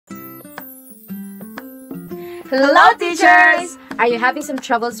Hello, teachers! Are you having some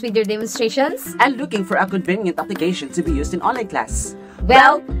troubles with your demonstrations? And looking for a convenient application to be used in online class?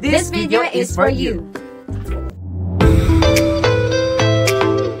 Well, this video is for you.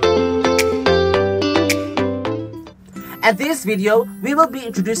 At this video, we will be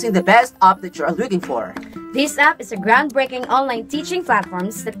introducing the best app that you are looking for. This app is a groundbreaking online teaching platform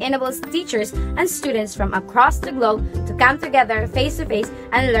that enables teachers and students from across the globe to come together face-to-face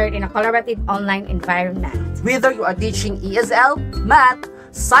and learn in a collaborative online environment. Whether you are teaching ESL, math,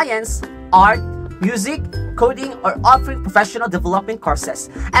 science, art, music, coding, or offering professional development courses.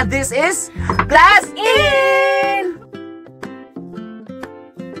 And this is ClassIn!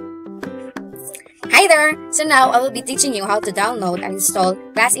 Hi there! So now I will be teaching you how to download and install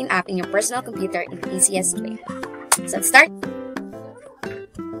ClassIn app in your personal computer in the easiest way. So let's start.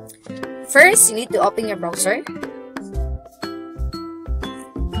 First, you need to open your browser.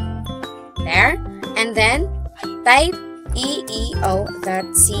 There. And then type eeo.cn.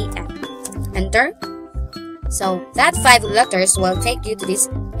 Enter. So that 5 letters will take you to this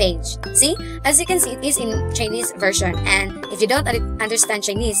page. See, as you can see, it is in Chinese version, and if you don't understand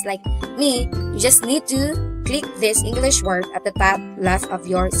Chinese like me, you just need to click this English word at the top left of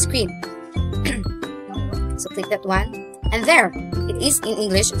your screen. So click that one, and there, it is in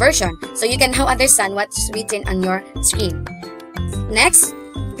English version, so you can now understand what's written on your screen. Next,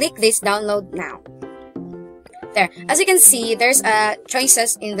 click this download now. There, as you can see, there's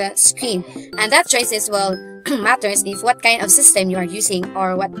choices in the screen, and that choices will matters if what kind of system you are using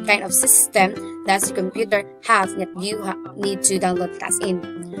or what kind of system does your computer have that you need to download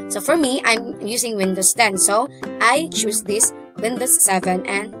ClassIn. So for me, I'm using Windows 10, so I choose this Windows 7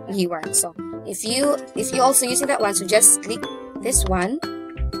 and newer. So if you also using that one, so just click this one.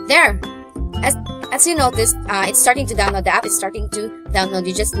 There, as you notice, it's starting to download. The app is starting to download.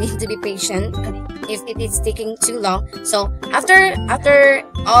 You just need to be patient if it is taking too long. So after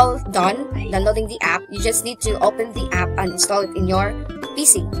all done downloading the app, you just need to open the app and install it in your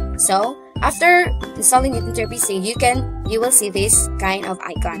PC. So after installing it into your PC, you will see this kind of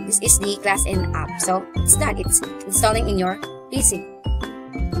icon. This is the ClassIn app. So it's done. It's installing in your PC.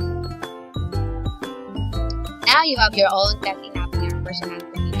 Now you have your own ClassIn app in your personal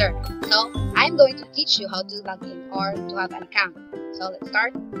computer. So I'm going to teach you how to log in or to have an account. So let's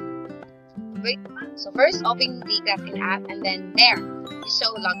start. Wait. So first, open the ClassIn app, and then there, you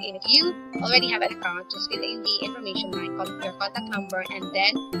show login. If you already have an account, just fill in the information like your contact number and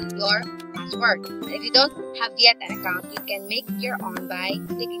then your password. And if you don't have yet an account, you can make your own by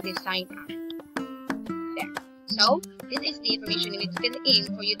clicking the sign up. There. So this is the information you need to fill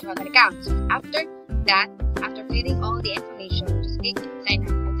in for you to have an account. So after that, after filling all the information, just click sign up,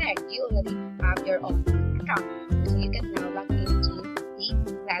 and there you already have your own account. So you can now log into the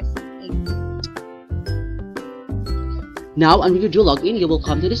ClassIn. Now, when you do log in, you will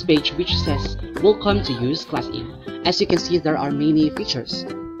come to this page which says Welcome to use ClassIn. As you can see, there are many features.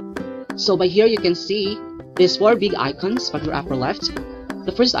 So by here you can see these 4 big icons by your upper left.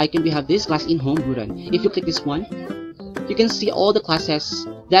 The first icon, we have this ClassIn home button. If you click this one, you can see all the classes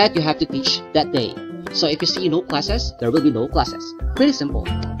that you have to teach that day. So if you see no classes, there will be no classes. Pretty simple.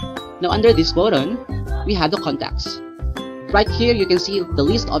 Now under this button, we have the contacts. Right here, you can see the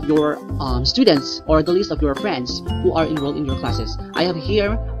list of your students or the list of your friends who are enrolled in your classes. I have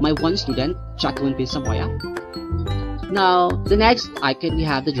here my one student, Jackielyn Samoya. Now, the next icon, we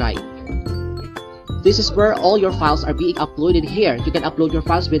have the drive. This is where all your files are being uploaded here. You can upload your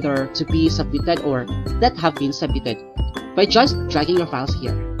files whether to be submitted or that have been submitted by just dragging your files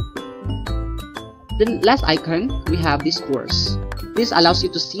here. The last icon, we have this course. This allows you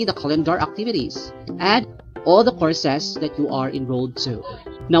to see the calendar activities and all the courses that you are enrolled to.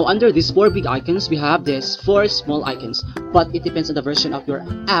 Now under these 4 big icons, we have these 4 small icons, but it depends on the version of your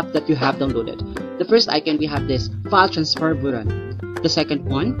app that you have downloaded. The first icon, we have this file transfer button. The second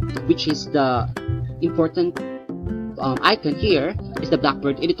one, which is the important icon here, is the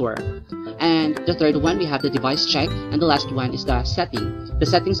Blackboard editor. And the third one, we have the device check, and the last one is the setting. The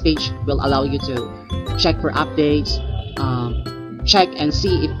settings page will allow you to check for updates, check and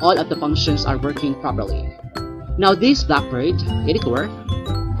see if all of the functions are working properly. Now this Blackboard editor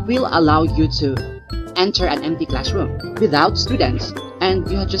will allow you to enter an empty classroom without students, and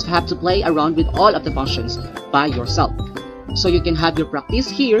you just have to play around with all of the functions by yourself. So you can have your practice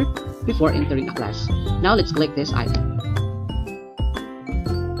here before entering a class. Now let's click this icon.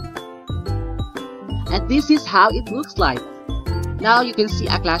 And this is how it looks like. Now you can see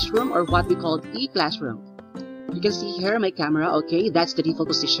a classroom, or what we call e-classroom. You can see here my camera. Okay, that's the default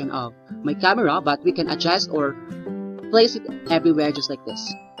position of my camera, but we can adjust or place it everywhere just like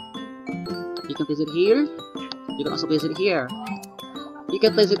this. You can place it here, You can also place it here. You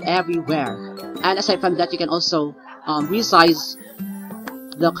can place it everywhere. And aside from that, you can also resize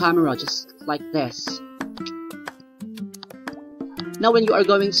the camera just like this. Now when you are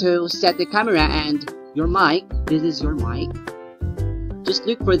going to set the camera and your mic, this is your mic, just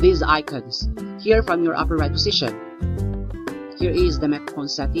look for these icons here from your upper right position. Here is the microphone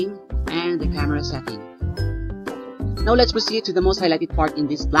setting and the camera setting. Now let's proceed to the most highlighted part in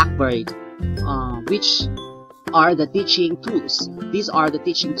this Blackboard, which are the teaching tools. These are the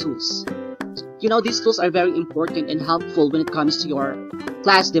teaching tools. You know, these tools are very important and helpful when it comes to your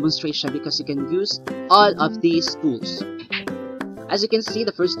class demonstration because you can use all of these tools. As you can see,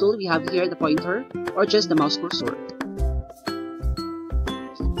 the first tool we have here, the pointer or just the mouse cursor.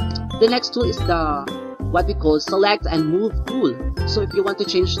 The next tool is the what we call select and move tool. So if you want to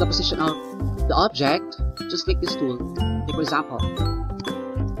change the position of the object, just click this tool. Take for example.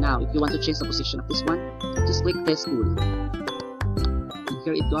 Now, if you want to change the position of this one, just click this tool. And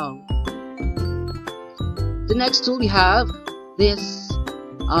here it goes. The next tool we have this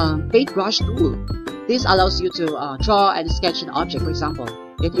paintbrush tool. This allows you to draw and sketch an object. For example,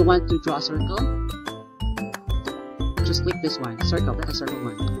 if you want to draw a circle, just click this one. Circle, that's a circle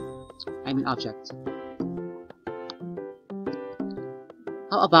one. I mean object.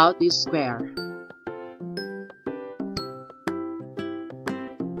 How about this square?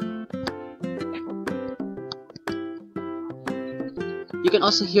 You can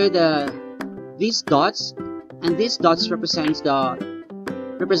also hear these dots, and these dots represent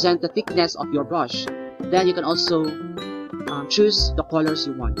the thickness of your brush. Then you can also choose the colors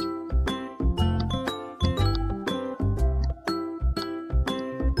you want.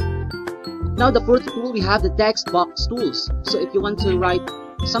 Now the fourth tool, we have the text box tools. So if you want to write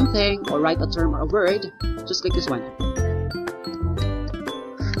something or write a term or a word, just click this one.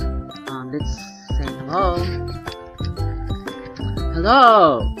 Let's say hello.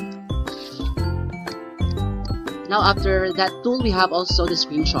 Hello. Now after that tool, we have also the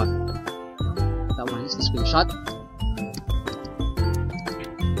screenshot. That one is the screenshot.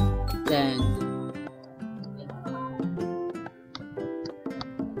 Then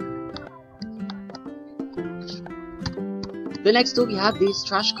the next tool, we have this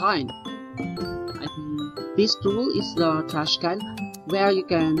trash can. This tool is the trash can where you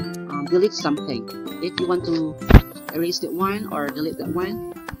can delete something. If you want to erase that one or delete that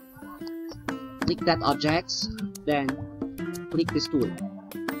one, click that object, then click this tool.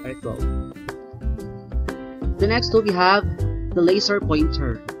 There it goes. The next tool, we have the laser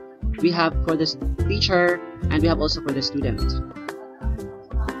pointer. We have for the teacher and we have also for the student.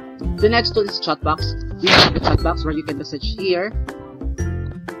 The next tool is chat box. We have the chat box where you can message here,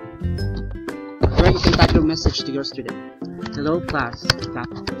 where you can type your message to your student. Hello class. Tap.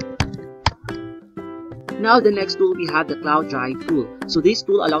 Now the next tool, we have the cloud drive tool. So this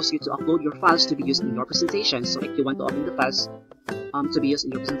tool allows you to upload your files to be used in your presentation. So if you want to open the files to be used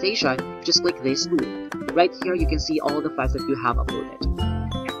in your presentation, just click this tool. Right here you can see all the files that you have uploaded.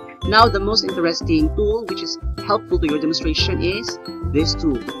 Now the most interesting tool which is helpful to your demonstration is this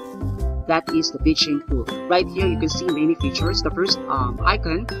tool. That is the teaching tool. Right here you can see many features. The first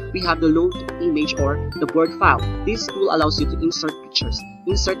icon, we have the load image or the Word file. This tool allows you to insert pictures,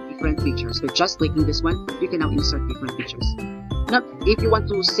 insert different pictures. So just clicking this one, you can now insert different pictures. Now, if you want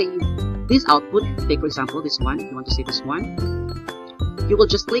to save this output, take for example this one. If you want to save this one, you will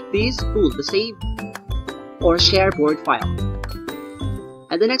just click this tool, the save or share Word file.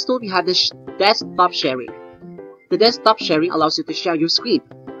 And the next tool, we have the desktop sharing. The desktop sharing allows you to share your screen.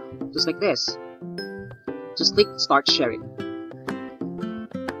 Just like this. Just click start sharing.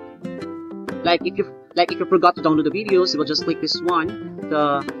 Like if you forgot to download the videos, you will just click this one,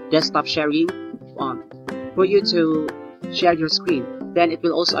 the desktop sharing, for you to share your screen. Then it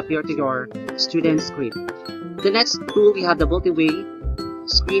will also appear to your student screen. The next tool, we have the multi-way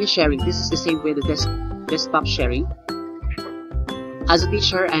screen sharing. This is the same way the desktop sharing as a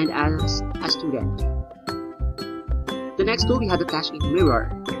teacher and as a student. The next tool, we have the touch-in mirror.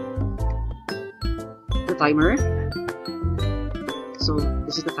 The timer. So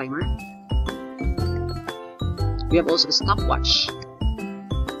this is the timer. We have also the stopwatch.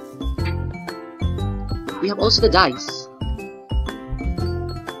 We have also the dice.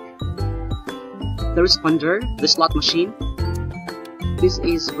 The responder, the slot machine. This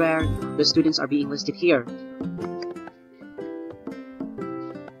is where the students are being listed here.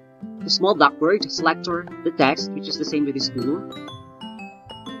 The small blackboard selector, the text, which is the same with this tool.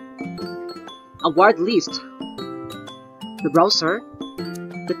 Award list, the browser,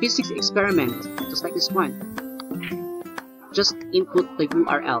 the physics experiment, just like this one. Just input the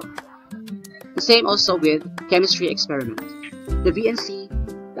URL. The The same also with chemistry experiment. The VNC,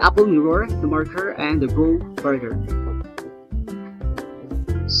 the apple mirror, the marker, and the go further.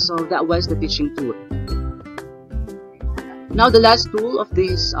 So that was the teaching tool. Now the last tool of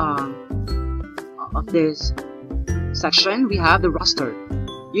this section, we have the roster.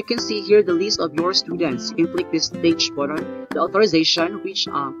 You can see here the list of your students. You can click this stage button, the authorization, which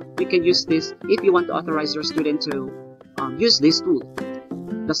you can use this if you want to authorize your student to use this tool.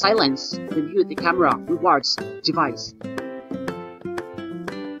 The silence, the mute, the camera, rewards, device.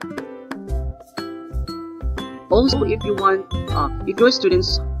 Also, if you want, if your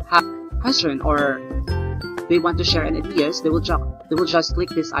students have a question or they want to share any ideas, they will just click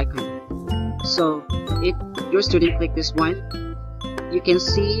this icon. So if your student click this one, you can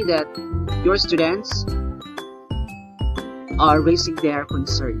see that your students are raising their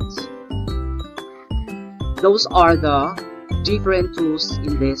concerns. Those are the different tools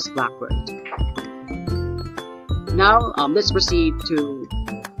in this Blackboard. Now let's proceed to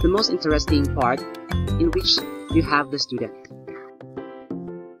the most interesting part, in which you have the student.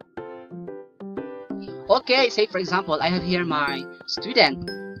 Okay, say for example, I have here my student.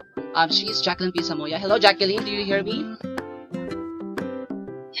 She is Jackielyn Samoya. Hello Jackielyn, do you hear me?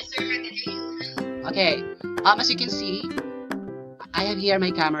 Yes sir, I can hear you. Okay, as you can see, I have here my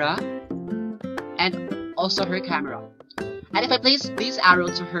camera and also her camera. And if I place this arrow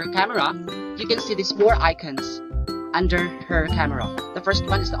to her camera, you can see these 4 icons under her camera. The first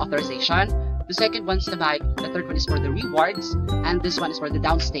one is the authorization, the second one is the mic, the third one is for the rewards, and this one is for the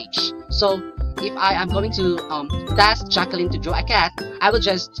downstage. So if I am going to task Jackielyn to draw a cat, I will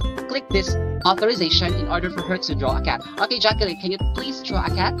just click this authorization in order for her to draw a cat. Okay Jackielyn, can you please draw a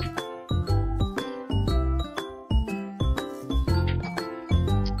cat?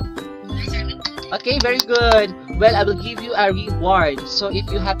 Okay, very good. Well, I will give you a reward. So if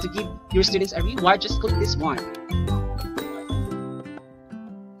you have to give your students a reward, just click this one.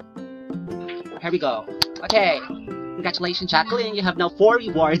 Here we go. Okay, congratulations Jackielyn, you have now 4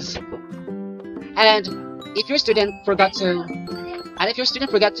 rewards. And if your student forgot to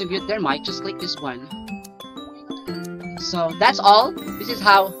mute their mic, just click this one. So that's all. This is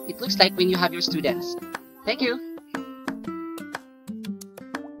how it looks like when you have your students. Thank you.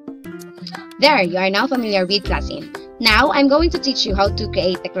 There, you are now familiar with ClassIn. Now, I'm going to teach you how to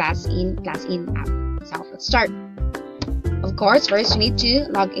create the ClassIn app. So, let's start. Of course, first you need to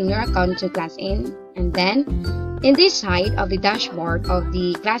log in your account to ClassIn, and then in this side of the dashboard of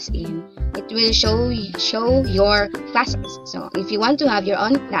the ClassIn, it will show your classes. So, if you want to have your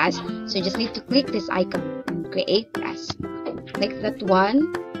own class, so you just need to click this icon and create class. Click that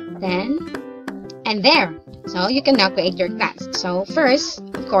one, then, and there. So you can now create your class. So first,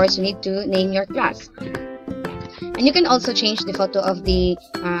 of course, you need to name your class, and you can also change the photo of the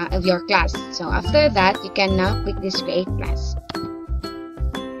of your class. So after that, you can now click this create class,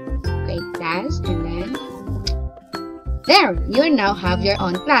 and then there you now have your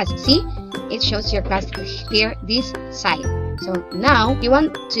own class. See, it shows your class here this side. So now you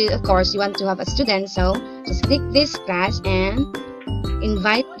want to, of course, you want to have a student. So just click this class and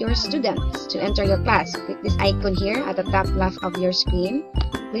invite your students to enter your class. Click this icon here at the top left of your screen.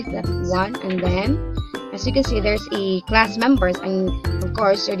 Click that one, and then as you can see, there's a class members, and of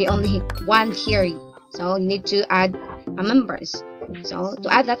course you're the only one here, so you need to add a members. So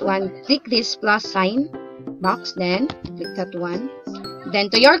to add that one, click this plus sign box, then click that one. Then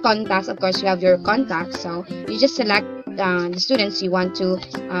to your contacts, of course you have your contacts, so you just select the students you want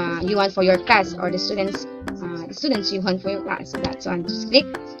for your class, or the students you want for your class. That's one. Just click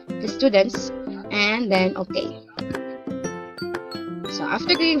the students and then okay. So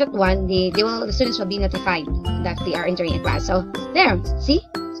after clicking that one, the students will be notified that they are entering a class. So there, see,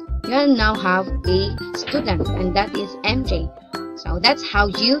 you now have a student, and that is MJ. So that's how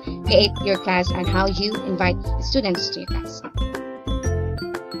you create your class and how you invite the students to your class.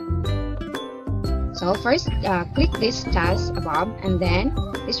 So first, click this task above, and then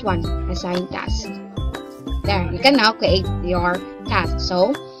this one, assign task. There, you can now create your task.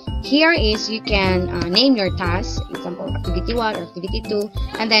 So here is, you can name your task, example activity 1 or activity 2,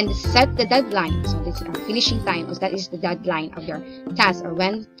 and then set the deadline. So this finishing time, so that is the deadline of your task, or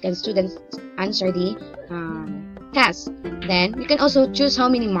when can students answer the task. Then you can also choose how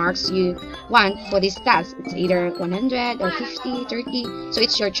many marks you want for this task. It's either 100 or 50, 30, so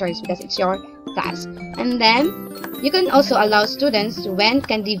it's your choice because it's your task. And then you can also allow students to when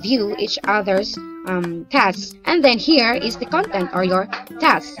can they view each other's tasks. And then here is the content or your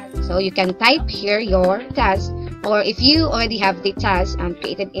task. So you can type here your task, or if you already have the task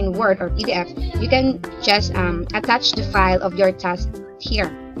created in Word or PDF, you can just attach the file of your task here.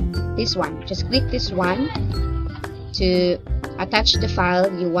 this one. Just click this one to attach the file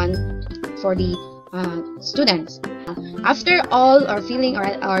you want for the students. After all or filling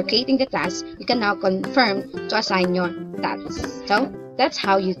or creating the task, you can now confirm to assign your tasks. So that's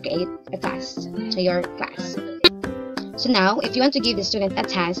how you create a task to your class. So now, if you want to give the student a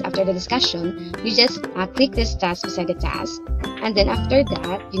task after the discussion, you just click this task beside the task, and then after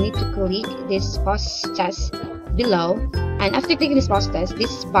that, you need to click this pause task below, and after clicking this pause task,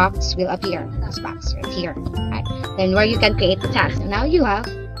 this box will appear. This box right here, right? Then where you can create the task. And now you have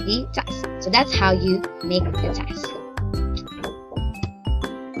the task. So that's how you make the task.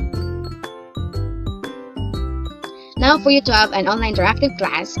 Now, for you to have an online interactive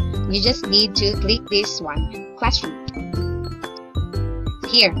class, you just need to click this one, Classroom.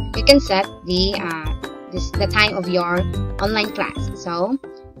 Here, you can set the time of your online class. So,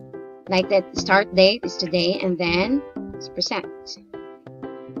 like the start date is today, and then it's present.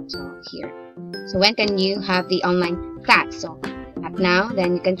 So here. So when can you have the online class? So at now,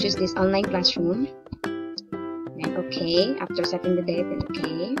 then you can choose this online classroom. Then okay. After setting the date, then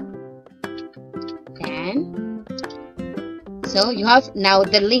okay. Then. So you have now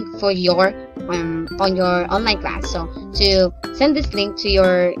the link for your on your online class. So to send this link to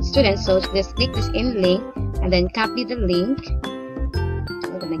your students, so just click this in link and then copy the link.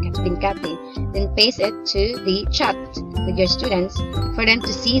 So the link has been copied. Then paste it to the chat with your students for them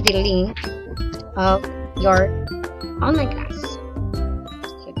to see the link of your online class.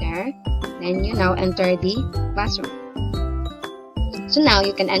 So there. Then you now enter the classroom. So now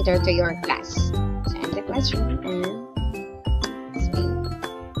you can enter to your class. So enter classroom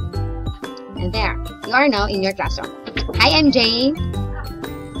and there, you are now in your classroom. Hi, I'm Jane.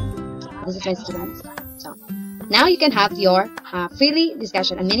 This is my students. So now you can have your freely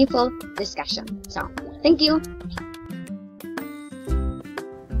discussion and meaningful discussion. So thank you.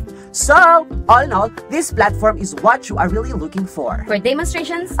 So, all in all, this platform is what you are really looking for. For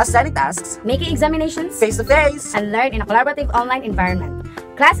demonstrations, assigning tasks, making examinations, face-to-face, and learn in a collaborative online environment.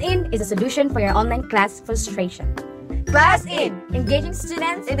 ClassIn is a solution for your online class frustration. ClassIn, engaging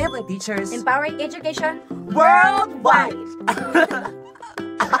students, enabling teachers, empowering education worldwide.